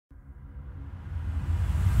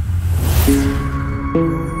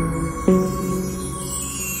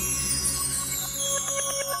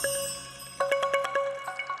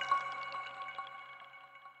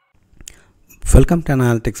Welcome to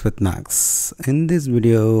Analytics with Nags. In this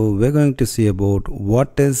video, we're going to see about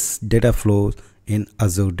what is data flows in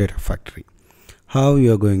Azure Data Factory, how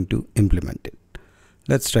you are going to implement it.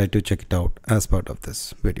 Let's try to check it out as part of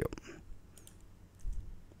this video.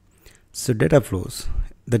 So data flows,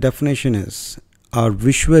 the definition is are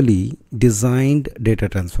visually designed data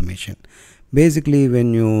transformation. Basically,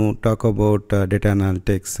 when you talk about data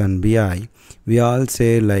analytics and BI, we all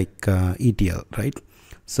say like ETL, right?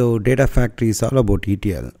 So data factory is all about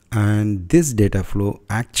ETL, and this data flow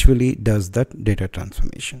actually does that data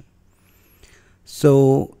transformation.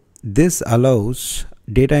 So this allows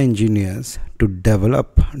data engineers to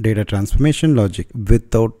develop data transformation logic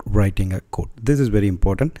without writing a code. This is very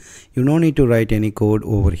important. You don't need to write any code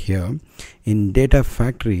over here. In data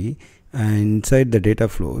factory and inside the data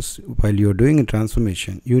flows, while you're doing a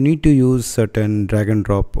transformation, you need to use certain drag and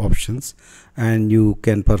drop options, and you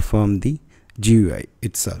can perform the GUI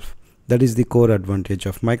itself. That is the core advantage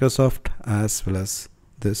of Microsoft as well as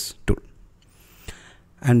this tool.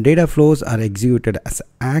 And data flows are executed as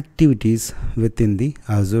activities within the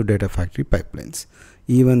Azure Data Factory pipelines.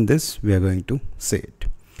 Even this we are going to say it.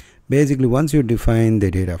 Basically, once you define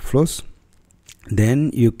the data flows,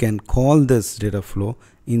 then you can call this data flow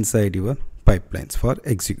inside your pipelines for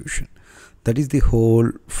execution. That is the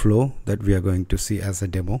whole flow that we are going to see as a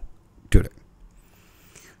demo today.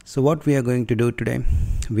 So what we are going to do today,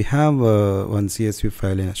 we have one CSV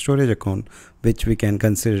file in a storage account which we can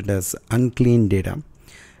consider it as unclean data.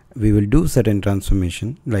 We will do certain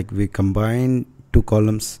transformation, like we combine two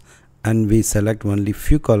columns and we select only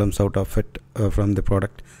few columns out of it from the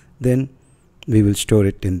product. Then we will store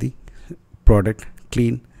it in the product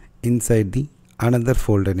clean inside the another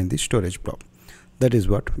folder in the storage blob. That is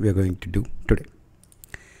what we are going to do today.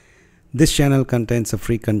 This channel contains a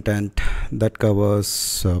free content that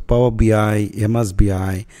covers Power BI, MS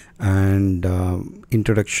BI, and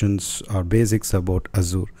introductions or basics about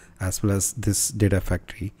Azure, as well as this data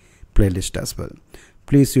factory playlist as well.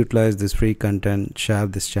 Please utilize this free content, share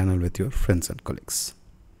this channel with your friends and colleagues.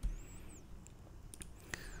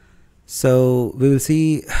 So we will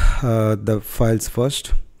see the files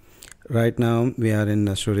first. Right now we are in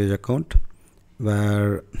a storage account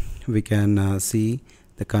where we can see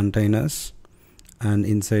the containers, and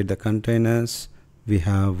inside the containers we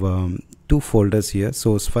have two folders here,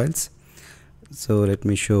 source files. So let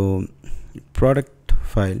me show product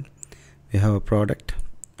file. We have a product,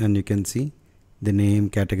 and you can see the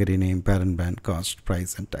name, category name, parent brand, cost,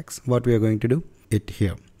 price, and tax. What we are going to do it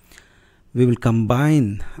here, we will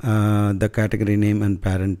combine the category name and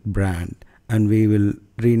parent brand, and we will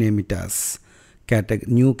rename it as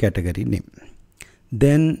new category name.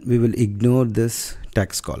 Then we will ignore this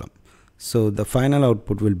tax column. So the final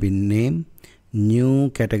output will be name,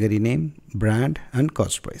 new category name, brand, and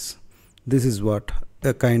cost price. This is what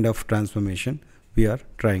the kind of transformation we are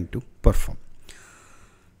trying to perform.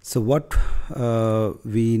 So what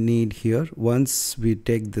we need here, once we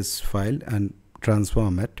take this file and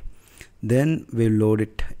transform it, then we'll load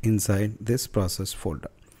it inside this process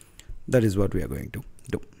folder. That is what we are going to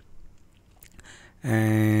do.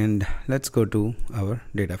 And let's go to our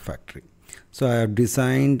data factory. So I have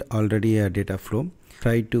designed already a data flow.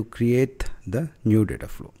 Try to create the new data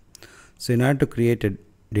flow. So in order to create a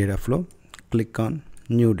data flow, click on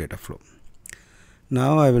new data flow.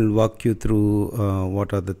 Now I will walk you through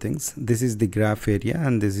what are the things. This is the graph area,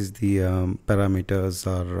 and this is the parameters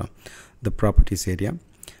or the properties area,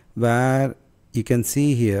 where you can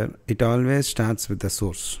see here it always starts with the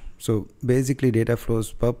source. So basically data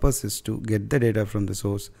flow's purpose is to get the data from the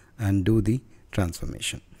source and do the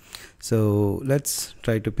transformation. So let's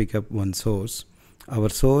try to pick up one source. Our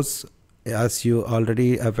source, as you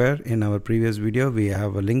already aware in our previous video, we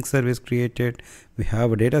have a link service created, we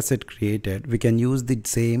have a data set created. We can use the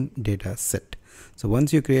same data set. So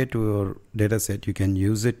once you create your data set, you can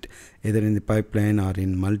use it either in the pipeline or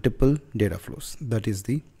in multiple data flows. That is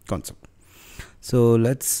the concept. So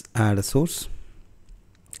let's add a source.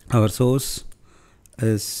 Our source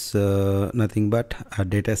is nothing but a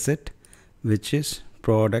data set, which is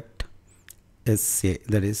product SA,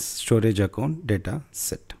 that is storage account data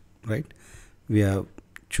set, right? We have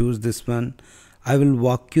choose this one. I will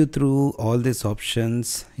walk you through all these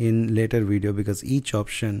options in later video, because each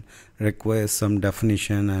option requires some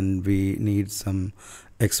definition and we need some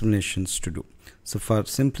explanations to do. So for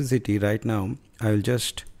simplicity, right now I will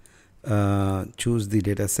just choose the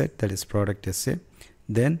data set, that is product SA.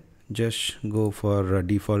 Then just go for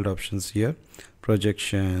default options here,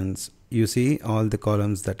 projections. You see all the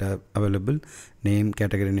columns that are available, name,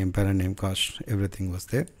 category name, parent name, cost, everything was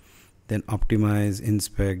there. Then optimize,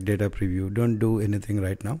 inspect, data preview. Don't do anything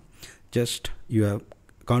right now. just you have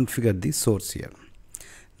configured the source here.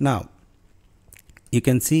 Now you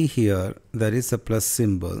can see here there is a plus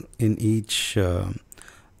symbol in each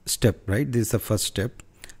step, right? This is the first step.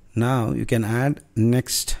 Now you can add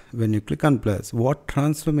next. When you click on plus, what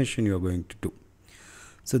transformation you are going to do.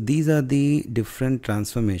 So these are the different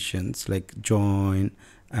transformations like join,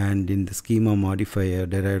 and in the schema modifier,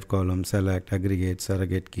 derived column, select, aggregate,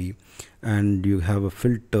 surrogate key, and you have a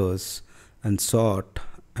filters and sort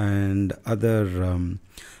and other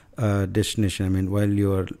destination. I mean, while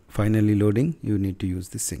you are finally loading, you need to use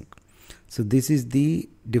the sync. So this is the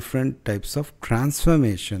different types of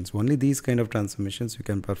transformations. Only these kind of transformations you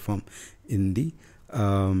can perform in the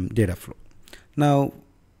data flow. Now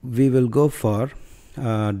we will go for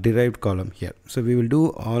derived column here. So we will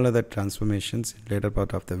do all other transformations in later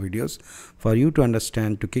part of the videos. For you to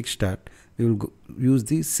understand, to kickstart, we will use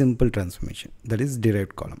the simple transformation, that is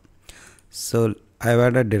derived column. So I've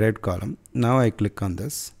added derived column. Now I click on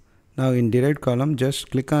this. Now in derived column,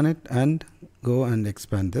 just click on it and go and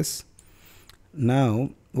expand this.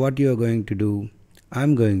 Now what you are going to do,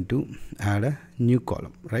 I'm going to add a new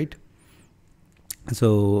column, right?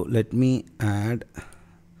 So let me add,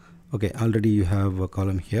 okay, already you have a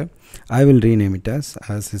column here. I will rename it as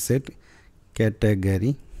I said,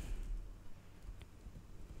 category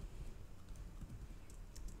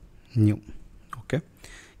new. Okay,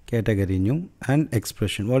 category new, and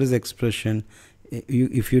expression. What is expression?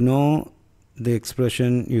 If you know the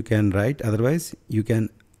expression, you can write. Otherwise you can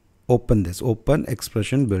open this, open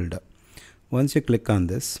expression builder. Once you click on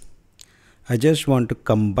this, I just want to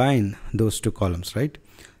combine those two columns, right?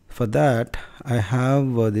 For that I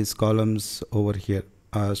have these columns over here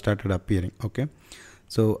started appearing. Okay,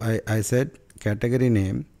 so I said category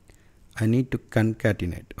name, I need to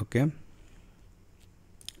concatenate. Okay,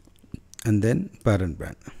 and then parent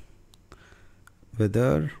brand,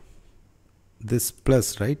 whether this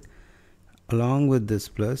plus, right, along with this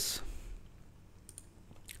plus,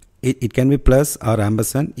 it can be plus or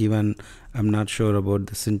ampersand. Even I'm not sure about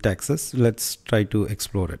the syntaxes. Let's try to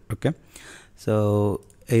explore it. Okay, so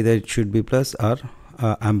either it should be plus or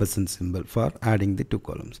ampersand symbol for adding the two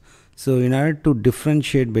columns. So in order to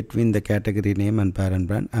differentiate between the category name and parent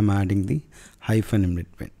brand, I'm adding the hyphen in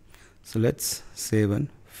between. So let's save and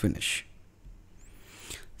finish.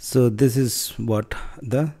 So this is what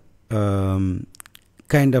the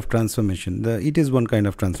kind of transformation, it is one kind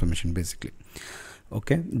of transformation basically.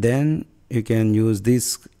 Okay, then you can use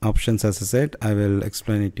these options. As I said, I will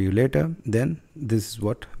explain it to you later. Then this is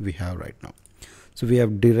what we have right now. So we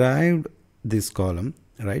have derived this column,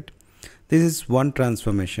 right? This is one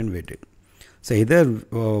transformation we did. So either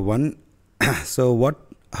one so what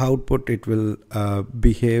output it will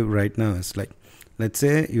behave right now is like, let's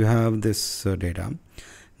say you have this data.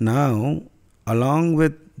 Now along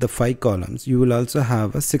with the 5 columns, you will also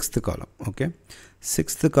have a 6th column. Okay,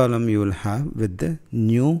 6th column you will have with the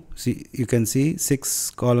new, see, you can see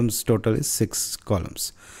 6 columns, total is 6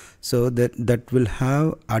 columns. So that will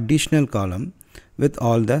have additional column with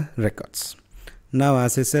all the records. Now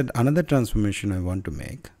as I said, another transformation I want to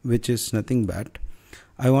make, which is nothing but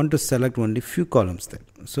I want to select only few columns there.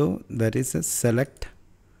 So that is a select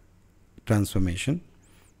transformation.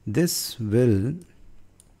 This will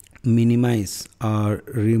minimize or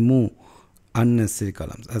remove unnecessary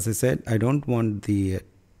columns. As I said, I don't want the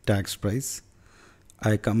tax price.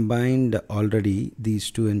 I combined already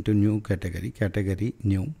these two into new category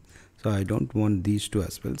new. So I don't want these two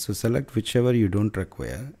as well. So select whichever you don't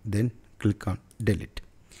require, then click on delete.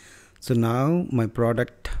 So now my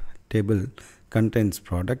product table contains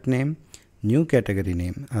product name, new category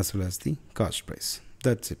name, as well as the cost price.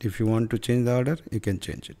 That's it. If you want to change the order, you can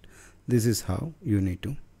change it. This is how you need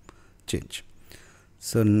to change.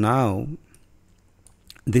 So now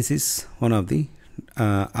this is one of the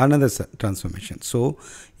another transformation. So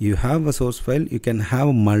you have a source file, you can have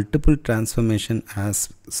multiple transformation as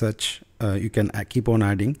such. You can keep on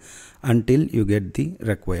adding until you get the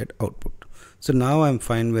required output. So now I'm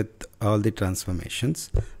fine with all the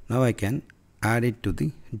transformations. Now I can add it to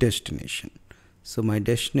the destination. So my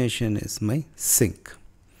destination is my sink.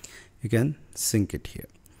 You can sync it here.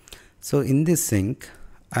 So in this sink,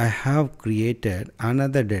 I have created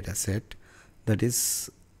another data set, that is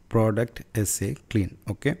product SA clean.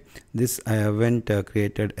 Okay, this I haven't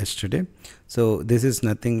created yesterday. So this is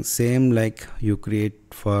nothing, same like you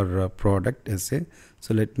create for product SA.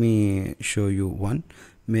 So let me show you one.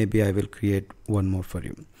 Maybe I will create one more for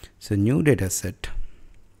you. So new data set,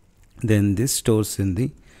 then this stores in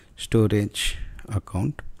the storage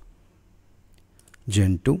account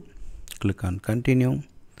gen2. Click on continue.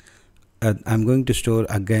 I'm going to store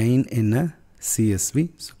again in a CSV.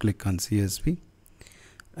 So click on CSV,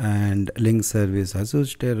 and link service Azure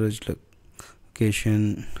storage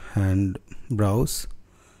location and browse.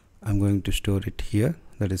 I'm going to store it here,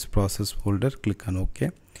 that is process folder. Click on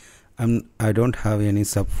OK. I don't have any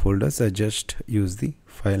subfolders. I just use the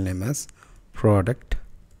file name as product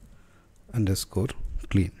underscore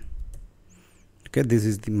clean. Okay, this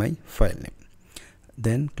is my file name.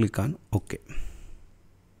 Then click on OK.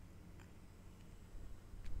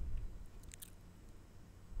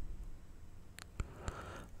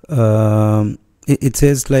 It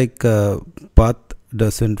says like path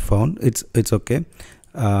doesn't found. It's okay.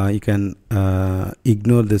 You can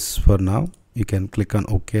ignore this for now. You can click on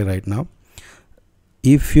OK right now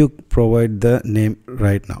if you provide the name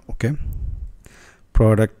right now. Okay,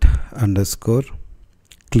 product underscore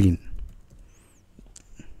clean.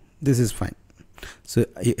 This is fine. So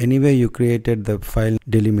anyway, you created the file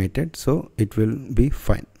delimited, so it will be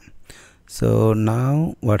fine. So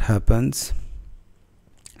now what happens,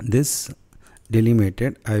 this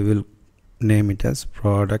delimited, I will name it as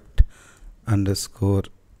product underscore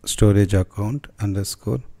storage account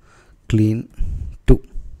underscore clean 2.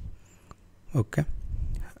 Okay,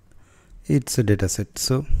 it's a dataset,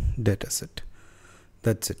 so dataset.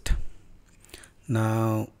 That's it.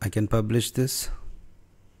 Now I can publish this.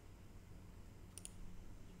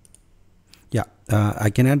 Yeah, I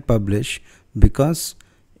cannot publish because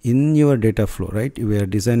in your data flow, right, we are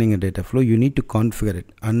designing a data flow, you need to configure it.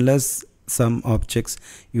 Unless some objects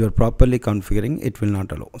you are properly configuring, it will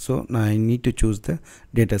not allow. So now I need to choose the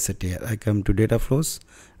data set here. I come to data flows,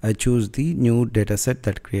 I choose the new data set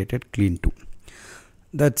that created clean 2.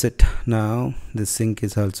 That's it. Now the sync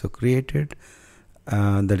is also created.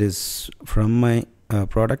 That is from my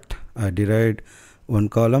product. I derived one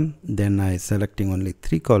column, then I selecting only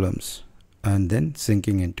 3 columns and then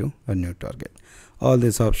syncing into a new target. All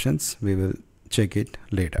these options we will check it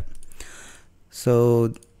later.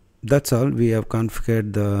 So that's all. We have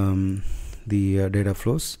configured the data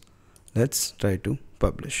flows. Let's try to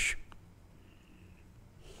publish.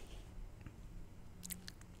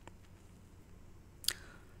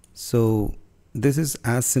 So this is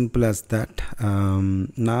as simple as that.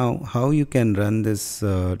 Now how you can run this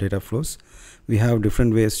data flows, we have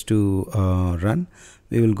different ways to run.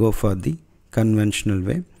 We will go for the conventional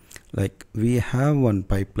way. Like we have one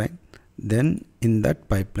pipeline, then in that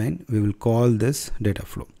pipeline we will call this data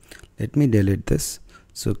flow. Let me delete this.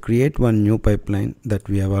 So create one new pipeline that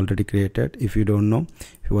we have already created. If you don't know,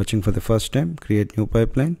 if you're watching for the first time, create new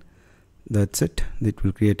pipeline. That's it. It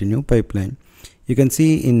will create a new pipeline. You can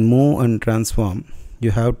see in move and transform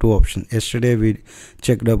you have 2 options. Yesterday we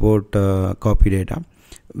checked about copy data.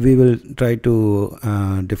 We will try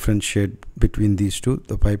to differentiate between these two,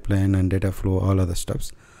 the pipeline and data flow, all other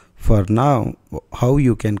stuffs. For now, how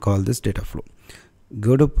you can call this data flow,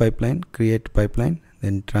 go to pipeline, create pipeline,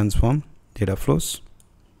 then transform data flows.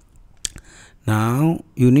 Now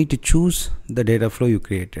you need to choose the data flow you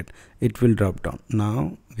created. It will drop down.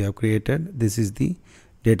 Now we have created, this is the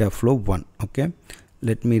data flow 1. Okay,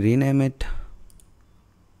 let me rename it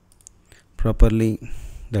properly.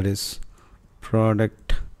 That is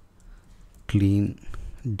product clean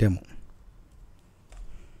demo.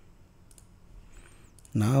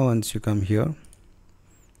 Now once you come here,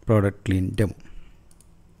 product clean demo.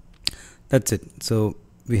 That's it. So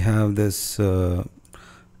we have this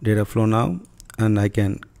data flow now, and I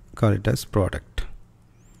can call it as product.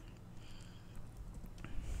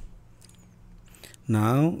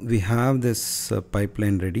 Now we have this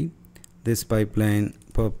pipeline ready. This pipeline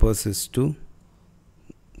purpose is to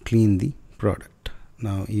clean the product.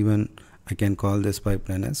 Now even I can call this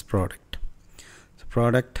pipeline as product. So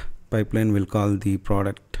product pipeline will call the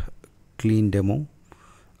product clean demo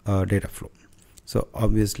data flow. So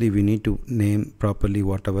obviously we need to name properly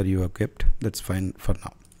whatever you have kept. That's fine for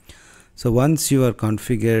now. So once you are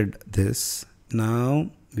configured this,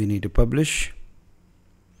 now we need to publish.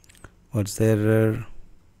 What's the error?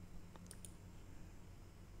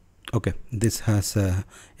 Okay, this has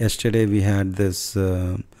yesterday we had this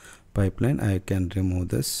pipeline. I can remove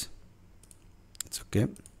this. It's okay.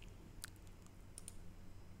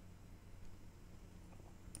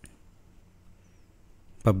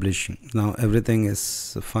 Publishing. Now everything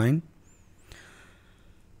is fine.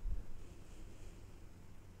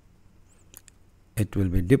 It will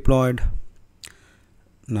be deployed.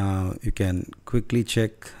 Now you can quickly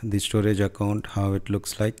check the storage account, how it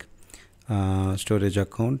looks like. Storage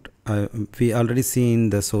account, we already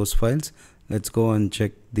seen the source files. Let's go and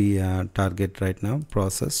check the target right now,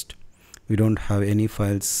 processed. We don't have any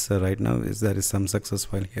files right now. There is some success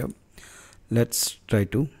file here. Let's try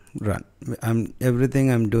to run.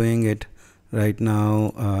 Everything I'm doing it right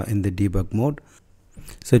now in the debug mode.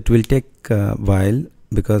 So it will take a while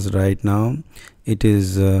because right now it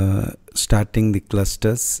is starting the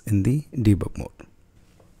clusters in the debug mode.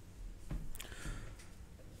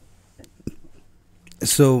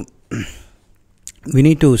 So we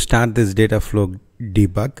need to start this data flow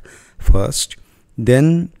debug first,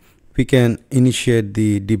 then we can initiate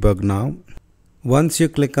the debug now. Once you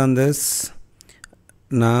click on this,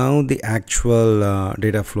 now the actual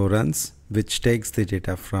data flow runs, which takes the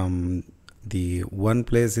data from the one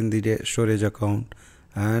place in the storage account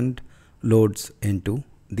and loads into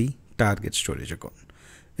the target storage account.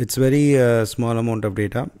 It's very small amount of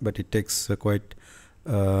data, but it takes quite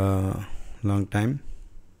long time.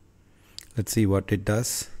 Let's see what it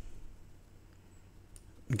does.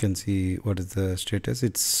 You can see what is the status.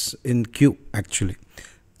 It's in queue actually.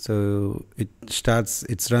 So it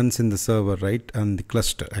runs in the server, right, and the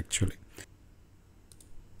cluster actually.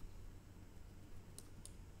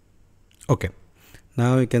 Okay,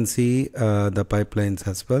 now you can see the pipelines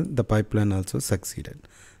as well. The pipeline also succeeded.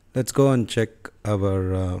 Let's go and check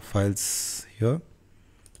our files here.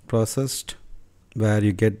 Processed, where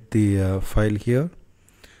you get the file here,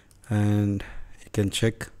 and you can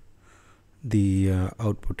check the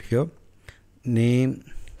output here. Name,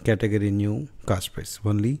 category, new, cost price.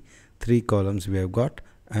 Only 3 columns we have got,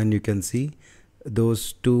 and you can see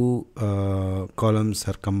those 2 columns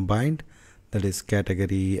are combined, that is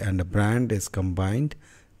category and a brand is combined.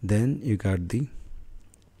 Then you got the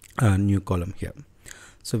new column here.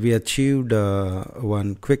 So we achieved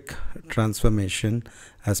one quick transformation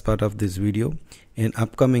as part of this video. In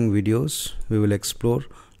upcoming videos we will explore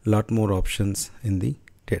a lot more options in the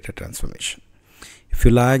data transformation. If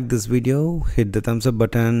you like this video, hit the thumbs up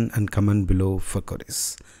button and comment below for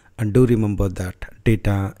queries. And do remember that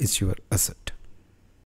data is your asset.